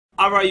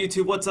Alright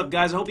YouTube, what's up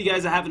guys? I hope you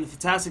guys are having a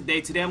fantastic day.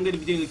 Today I'm going to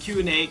be doing a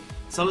Q&A,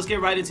 so let's get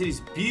right into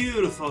these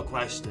beautiful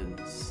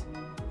questions.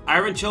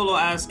 Iron Cholo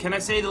asks, can I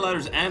say the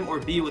letters M or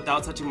B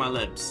without touching my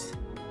lips?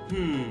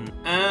 I'm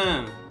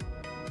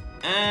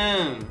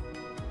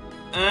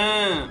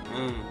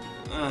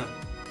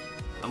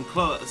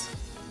close.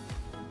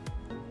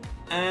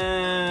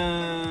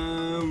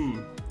 I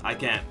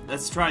can't.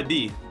 Let's try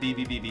B. B.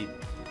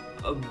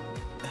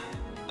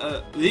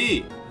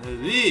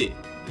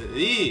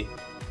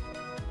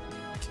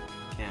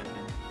 Can't,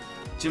 man.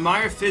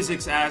 Jamire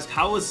Physics asked,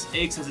 how was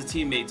Aches as a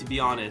teammate, to be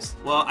honest?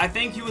 Well, I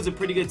think he was a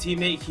pretty good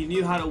teammate. He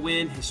knew how to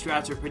win. His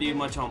strats were pretty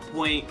much on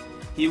point.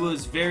 He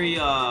was very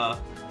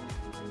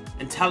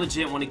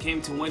intelligent when it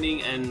came to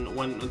winning and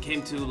when it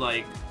came to,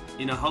 like,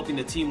 you know, helping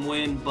the team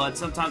win. But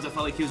sometimes I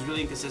felt like he was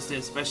really inconsistent,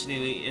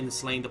 especially in the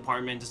slaying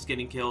department, just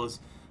getting kills.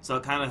 So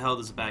it kind of held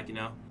us back, you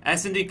know.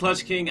 S&D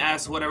Clutch King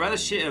asks, would I rather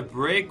shit a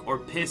brick or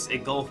piss a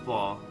golf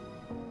ball?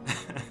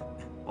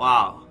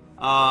 Wow.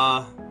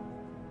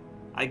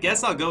 I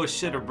guess I'll go with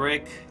shit a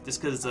brick,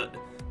 just because the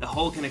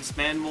hole can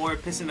expand more.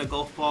 Pissing a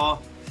golf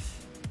ball,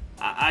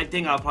 I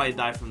think I'll probably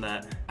die from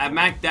that. At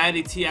Mac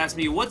Daddy T asked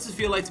me, what's it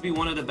feel like to be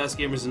one of the best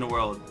gamers in the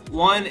world?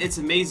 One, it's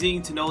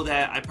amazing to know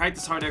that I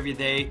practice hard every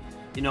day.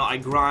 You know, I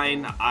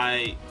grind,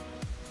 I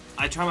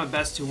try my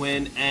best to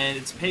win, and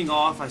it's paying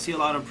off. I see a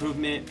lot of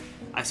improvement.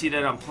 I see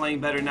that I'm playing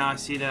better now. I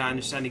see that I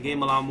understand the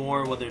game a lot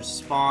more, whether it's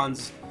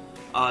spawns,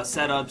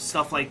 setups,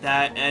 stuff like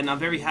that. And I'm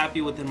very happy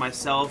within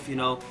myself. You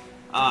know,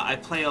 I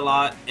play a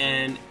lot,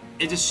 and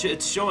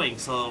it's showing.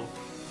 So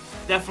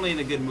definitely in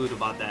a good mood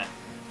about that.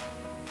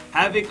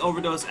 Havoc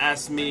Overdose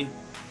asked me,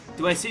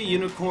 do I see a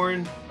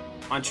unicorn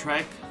on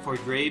Trek for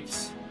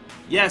grapes?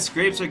 Yes,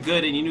 grapes are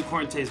good, and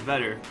unicorn tastes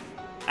better.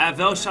 At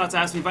Velshots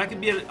asked me, if I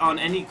could be on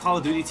any Call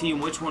of Duty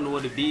team, which one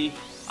would it be?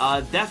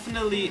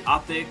 Definitely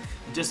Optic,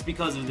 just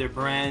because of their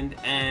brand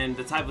and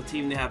the type of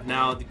team they have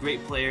now, the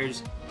great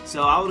players.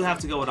 So I would have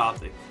to go with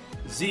Optic.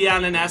 Z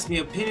Allen asked me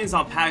opinions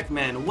on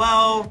Pac-Man.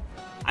 Well,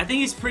 I think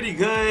he's pretty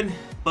good,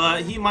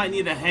 but he might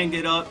need to hang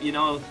it up. You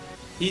know,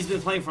 he's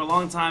been playing for a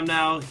long time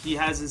now. He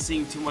hasn't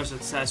seen too much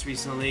success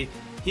recently.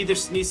 He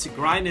just needs to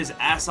grind his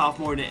ass off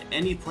more than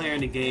any player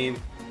in the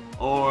game,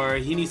 or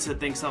he needs to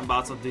think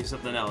about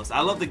something else.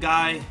 I love the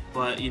guy,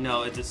 but you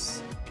know, it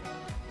just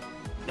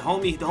the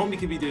homie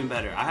could be doing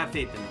better. I have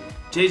faith in him.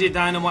 JJ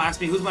Dynamo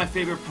asked me, who's my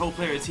favorite pro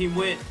player to team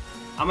with?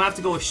 I'm gonna have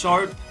to go with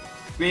Sharp.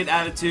 Great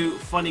attitude,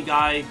 funny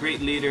guy,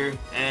 great leader,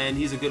 and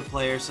he's a good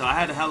player. So I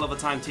had a hell of a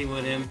time teaming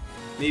with him.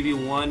 Maybe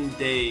one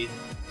day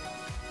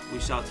we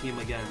shall team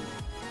again.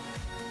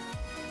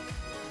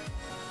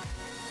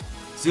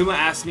 Zuma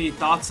asked me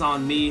thoughts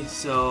on me.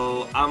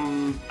 So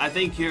I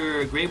think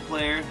you're a great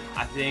player.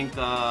 I think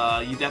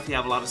you definitely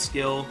have a lot of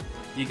skill.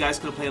 You guys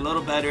could play a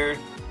little better,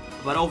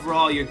 but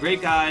overall you're a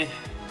great guy.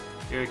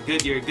 You're a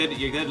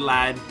good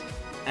lad,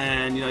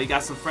 and you know you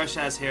got some fresh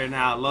ass hair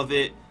now. I love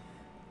it,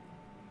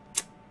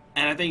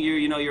 and I think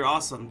you're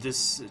awesome.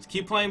 Just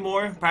keep playing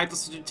more,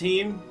 practice with your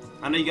team.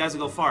 I know you guys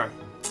will go far.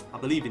 I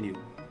believe in you.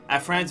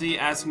 At Franzi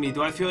asking me,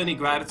 do I feel any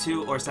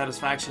gratitude or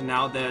satisfaction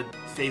now that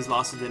FaZe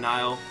lost to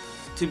Denial?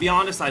 To be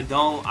honest, I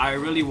don't. I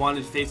really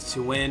wanted FaZe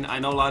to win. I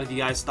know a lot of you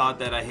guys thought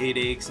that I hate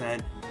Aches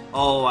and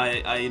oh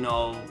I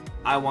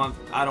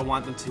don't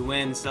want them to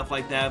win and stuff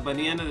like that. But at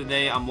the end of the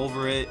day, I'm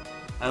over it.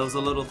 It was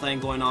a little thing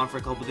going on for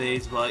a couple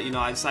days, but you know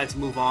I decided to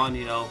move on.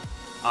 You know,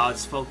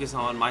 just focus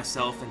on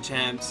myself and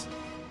champs.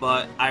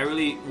 But I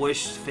really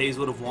wish FaZe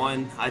would have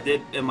won. I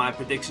did in my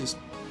predictions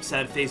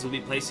said FaZe would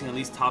be placing at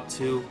least top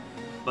 2,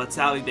 but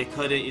sadly they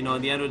couldn't. You know,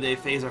 at the end of the day,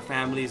 FaZe are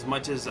family. As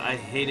much as I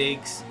hate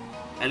Aches,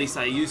 at least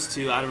I used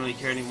to. I don't really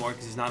care anymore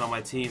because he's not on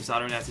my team, so I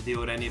don't really have to deal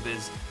with any of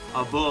his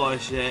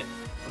bullshit.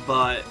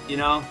 But you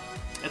know,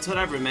 it's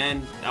whatever,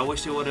 man. I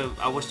wish they would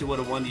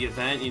have won the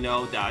event. You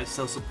know, I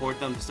still support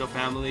them. They're still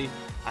family.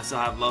 I still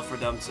have love for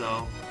them,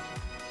 so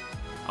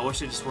I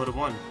wish they just would have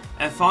won.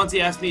 And Fonzie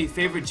asked me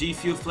favorite G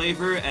Fuel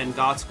flavor and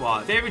God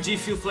Squad. Favorite G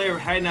Fuel flavor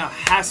right now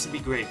has to be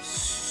grape.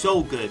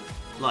 So good,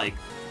 like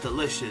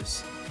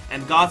delicious.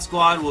 And God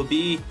Squad will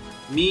be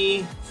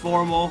me,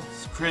 Formal,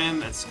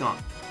 Crim, and Skunk.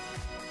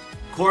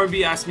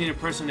 Corby asked me to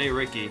impersonate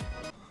Ricky.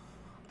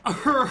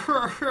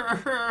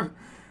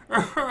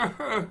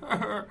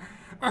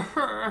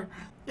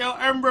 Yo,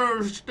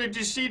 Ambrose, did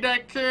you see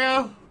that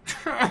kill?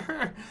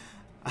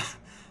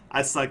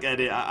 I suck at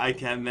it. I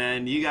can't,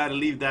 man. You gotta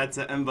leave that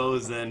to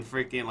Embos and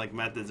freaking like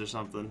methods or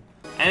something.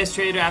 NS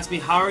Trader asked me,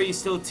 how are you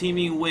still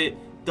teaming with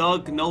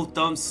Doug No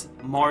Thumps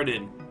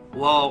Martin?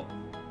 Well,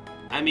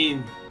 I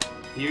mean,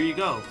 here you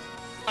go.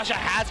 Asha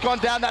has gone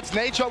down, that's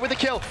Nature with a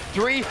kill.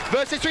 3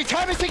 versus 3,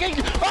 time is ticking.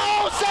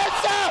 Oh,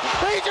 Sensa!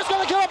 He's just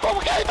gonna kill a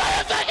bubble game by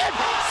a second!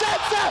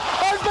 Sensa!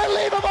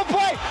 Unbelievable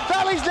play!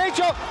 Valley's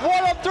Nature,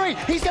 1 on 3.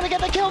 He's gonna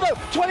get the kill though.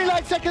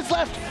 29 seconds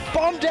left.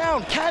 Bomb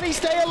down. Can he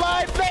stay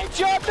alive?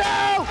 Nature,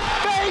 no!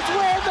 FaZe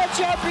win the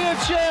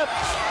championship!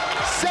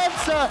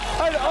 Sensa,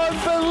 an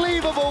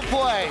unbelievable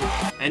play.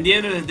 At the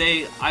end of the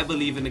day, I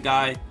believe in the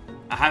guy.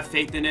 I have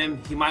faith in him.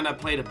 He might not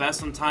play the best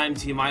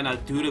sometimes. He might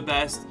not do the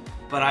best.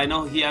 but I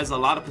know he has a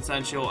lot of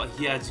potential.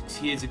 He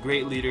is a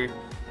great leader,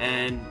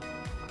 and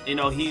you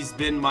know, he's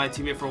been my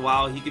teammate for a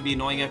while. He could be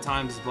annoying at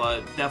times,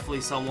 but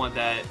definitely someone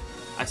that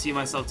I see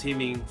myself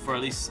teaming for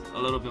at least a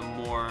little bit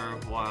more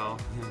while.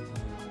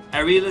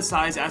 Ariela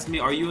Size asked me,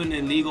 are you an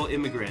illegal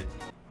immigrant?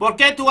 ¿Por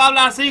qué tú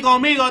hablas así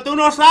conmigo? Tú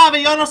no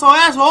sabes, yo no soy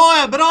eso,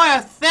 oye, bro,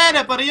 es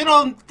serio, pero yo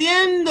no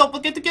entiendo.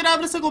 ¿Por qué tú quieres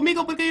hablar así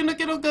conmigo? Porque yo no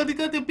quiero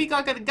que te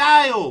pica el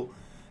gallo.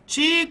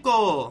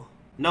 Chico.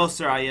 No,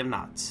 sir, I am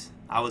not.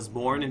 I was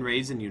born and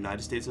raised in the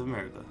United States of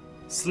America.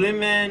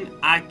 Slimman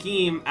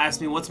Akim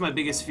asked me, what's my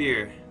biggest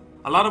fear?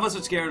 A lot of us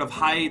are scared of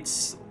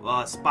heights,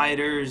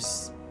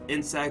 spiders,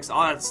 insects,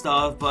 all that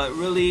stuff, but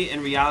really,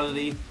 in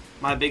reality,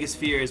 my biggest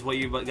fear is what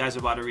you guys are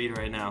about to read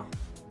right now.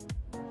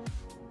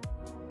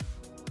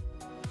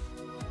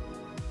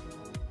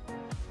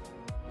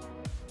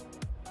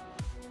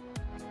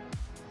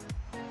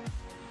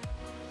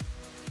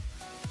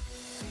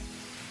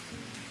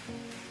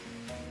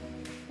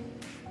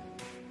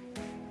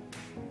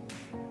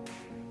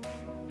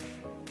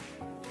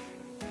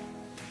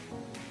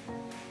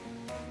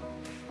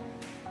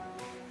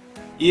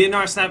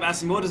 ENR Snap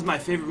asking me, what is my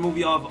favorite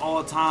movie of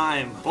all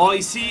time? Well,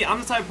 you see,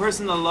 I'm the type of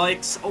person that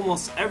likes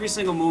almost every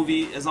single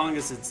movie as long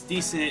as it's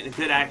decent,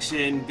 good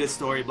action, good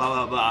story, blah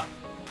blah blah.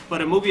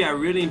 But a movie I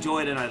really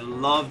enjoyed and I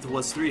loved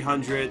was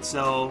 300.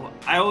 So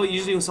I always,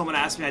 usually when someone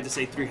asks me, I just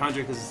say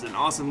 300 because it's an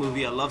awesome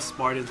movie. I love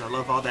Spartans. I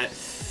love all that.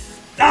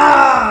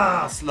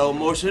 Slow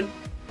motion.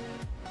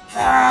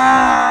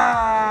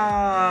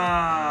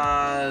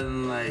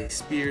 Like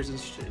spears and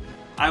shit.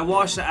 I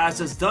watched the ass.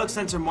 Does Doug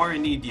Center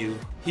Martin need you?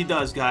 He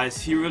does, guys.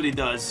 He really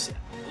does.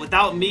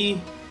 Without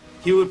me,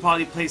 he would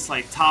probably place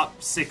like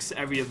top 6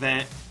 every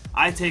event.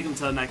 I take him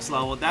to the next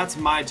level. That's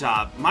my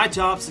job. My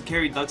job is to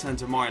carry Doug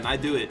Center Martin. I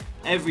do it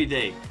every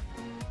day.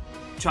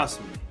 Trust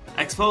me.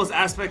 Exposed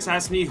Aspects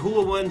asked me who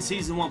will win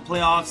Season 1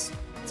 playoffs.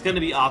 It's going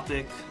to be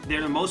Optic.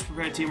 They're the most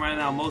prepared team right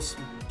now, most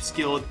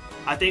skilled.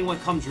 I think when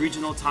it comes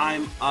regional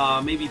time,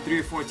 maybe 3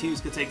 or 4 teams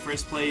could take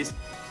first place.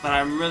 But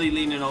I'm really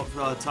leaning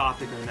over to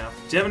Optic right now.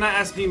 Gemini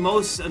asked me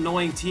most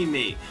annoying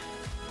teammate,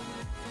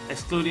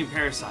 excluding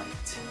Parasite.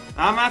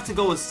 I'm gonna have to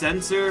go with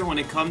Sensor when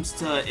it comes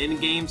to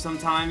in-game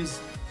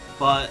sometimes.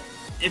 But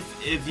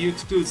if you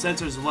exclude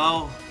Sensor as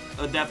well,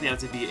 it'll definitely have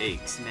to be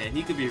Aches, man.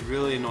 He could be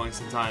really annoying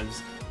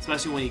sometimes,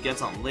 especially when he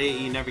gets on late,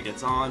 he never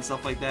gets on,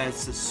 stuff like that.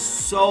 It's just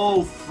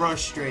so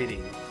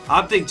frustrating.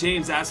 Optic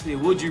James asked me,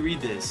 would you read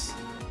this?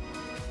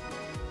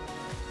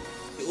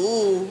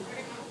 Ooh.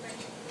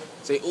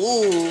 Say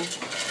ooh.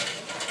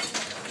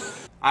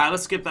 Alright,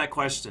 let's skip that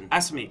question.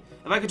 Ask me,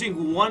 if I could drink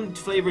one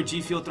flavor G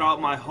Fuel throughout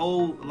my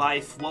whole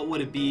life, what would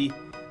it be?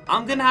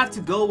 I'm gonna have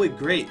to go with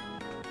grape.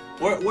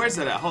 Where's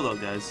it at? Hold up,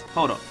 guys.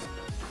 Hold up.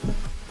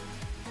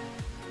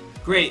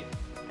 Grape.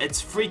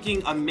 It's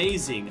freaking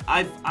amazing.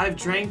 I've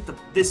drank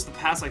this the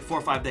past like 4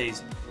 or 5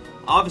 days.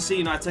 Obviously,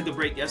 you know, I took a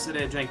break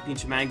yesterday. I drank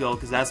peach mango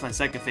because that's my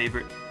second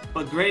favorite.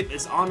 But grape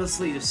is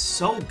honestly just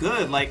so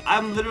good. Like,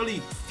 I'm literally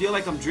feel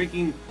like I'm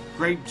drinking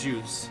grape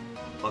juice,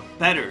 but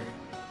better.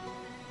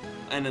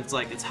 And it's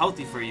like, it's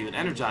healthy for you. It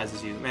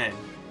energizes you, man.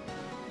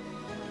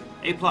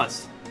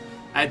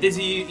 A+.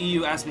 Dizzy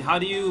EU asked me, how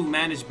do you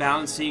manage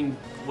balancing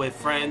with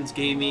friends,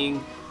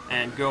 gaming,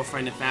 and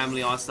girlfriend and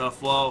family, all that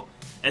stuff? Well,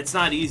 it's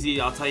not easy,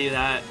 I'll tell you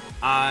that.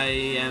 I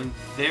am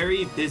a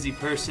very busy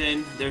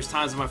person. There's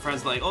times when my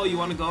friends are like, oh, you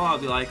want to go? I'll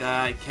be like,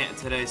 I can't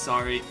today,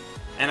 sorry.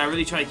 And I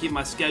really try to keep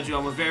my schedule.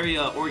 I'm a very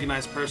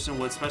organized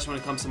person, especially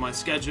when it comes to my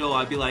schedule.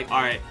 I'd be like,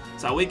 alright,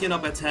 so I'm waking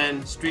up at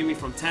 10, streaming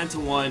from 10 to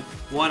 1.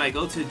 I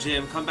go to the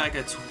gym, come back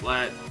at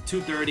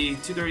 2:30.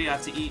 2:30 I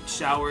have to eat,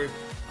 shower,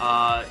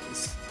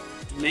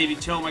 maybe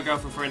chill with my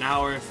girlfriend for an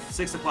hour.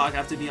 6 o'clock I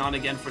have to be on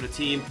again for the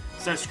team,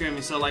 start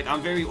screaming. So like,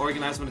 I'm very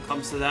organized when it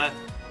comes to that.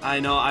 I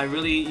know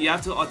you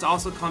have to, it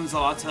also comes a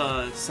lot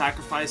to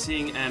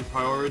sacrificing and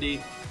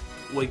priority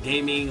with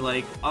gaming.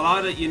 Like, a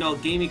lot of, you know,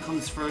 gaming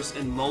comes first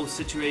in most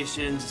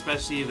situations,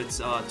 especially if it's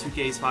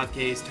 2Ks,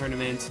 5Ks,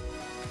 tournaments,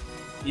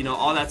 you know,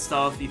 all that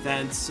stuff,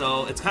 events.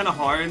 So it's kind of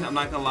hard, I'm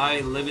not gonna lie.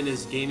 Living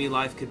this gaming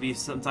life could be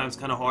sometimes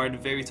kind of hard,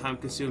 very time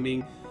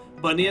consuming.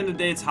 But at the end of the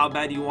day, it's how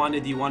bad you want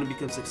it. Do you want to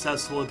become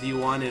successful? Do you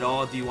want it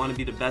all? Do you want to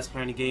be the best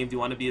player in the game? Do you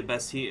want to be the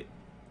best team?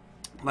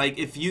 Like,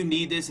 if you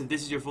need this, if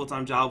this is your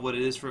full-time job,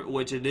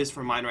 which it is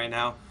for mine right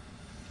now,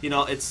 you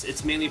know,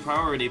 it's mainly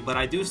priority. But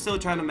I do still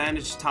try to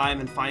manage time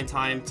and find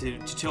time to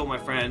chill with my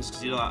friends,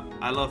 because, you know,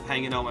 I love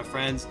hanging out with my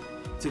friends,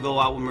 to go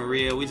out with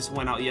Maria. We just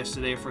went out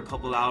yesterday for a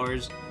couple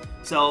hours.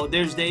 So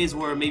there's days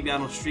where maybe I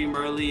don't stream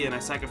early and I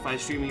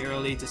sacrifice streaming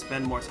early to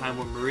spend more time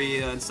with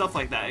Maria and stuff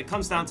like that. It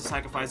comes down to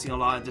sacrificing a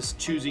lot and just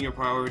choosing your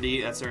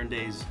priority at certain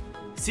days.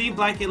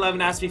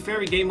 C-Blank11 asked me,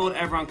 favorite game mode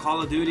ever on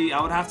Call of Duty.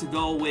 I would have to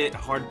go with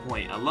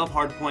Hardpoint. I love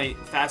Hardpoint,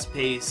 fast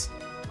pace,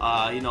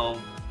 you know,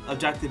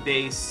 objective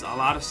base, a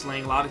lot of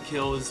slaying, a lot of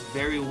kills,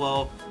 very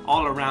well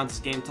all around this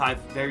game type,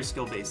 very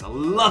skill based. I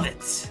love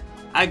it.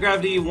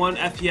 iGravity 1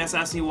 FPS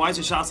asked me, why is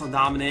your shot so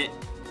dominant?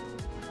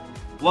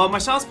 Well, my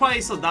shot's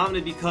probably so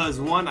dominant because,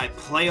 one, I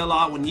play a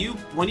lot. When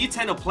you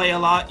tend to play a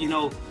lot, you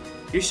know,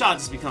 your shot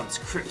just becomes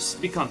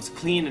crisp, becomes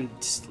clean and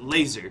just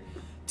laser.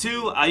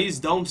 2, I use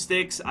dome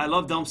sticks. I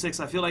love dome sticks.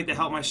 I feel like they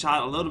help my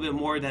shot a little bit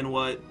more than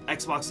what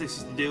Xbox sticks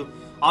used to do.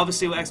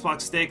 Obviously with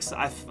Xbox sticks,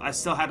 I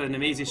still had an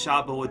amazing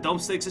shot, but with dome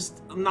sticks,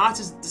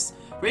 just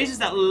raises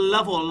that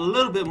level a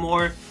little bit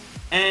more.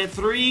 And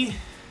 3,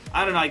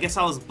 I don't know, I guess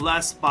I was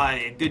blessed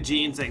by good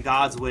genes and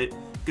gods with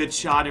good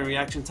shot and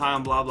reaction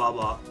time, blah blah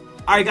blah.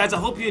 Alright guys, I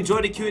hope you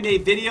enjoyed the Q&A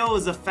video. It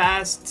was a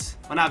fast,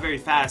 well not very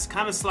fast,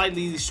 kind of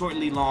slightly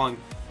shortly long.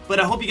 But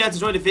I hope you guys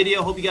enjoyed the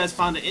video. Hope you guys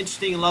found it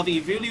interesting and loving.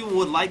 If you really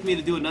would like me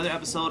to do another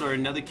episode or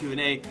another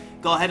Q&A,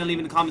 go ahead and leave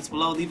in the comments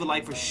below. Leave a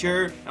like for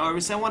sure. I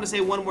want to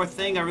say one more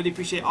thing. I really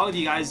appreciate all of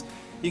you guys.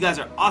 You guys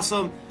are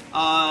awesome.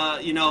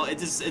 You know,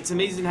 it's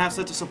amazing to have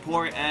such a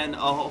support and a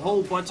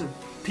whole bunch of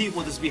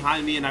people just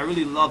behind me, and I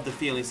really love the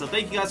feeling. So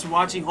thank you guys for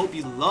watching. Hope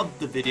you loved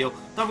the video.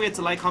 Don't forget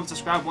to like, comment,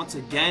 subscribe once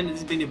again.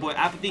 This has been your boy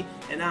Apathy,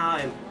 and now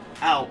I'm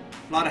out.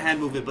 A lot of hand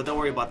movement, but don't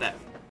worry about that.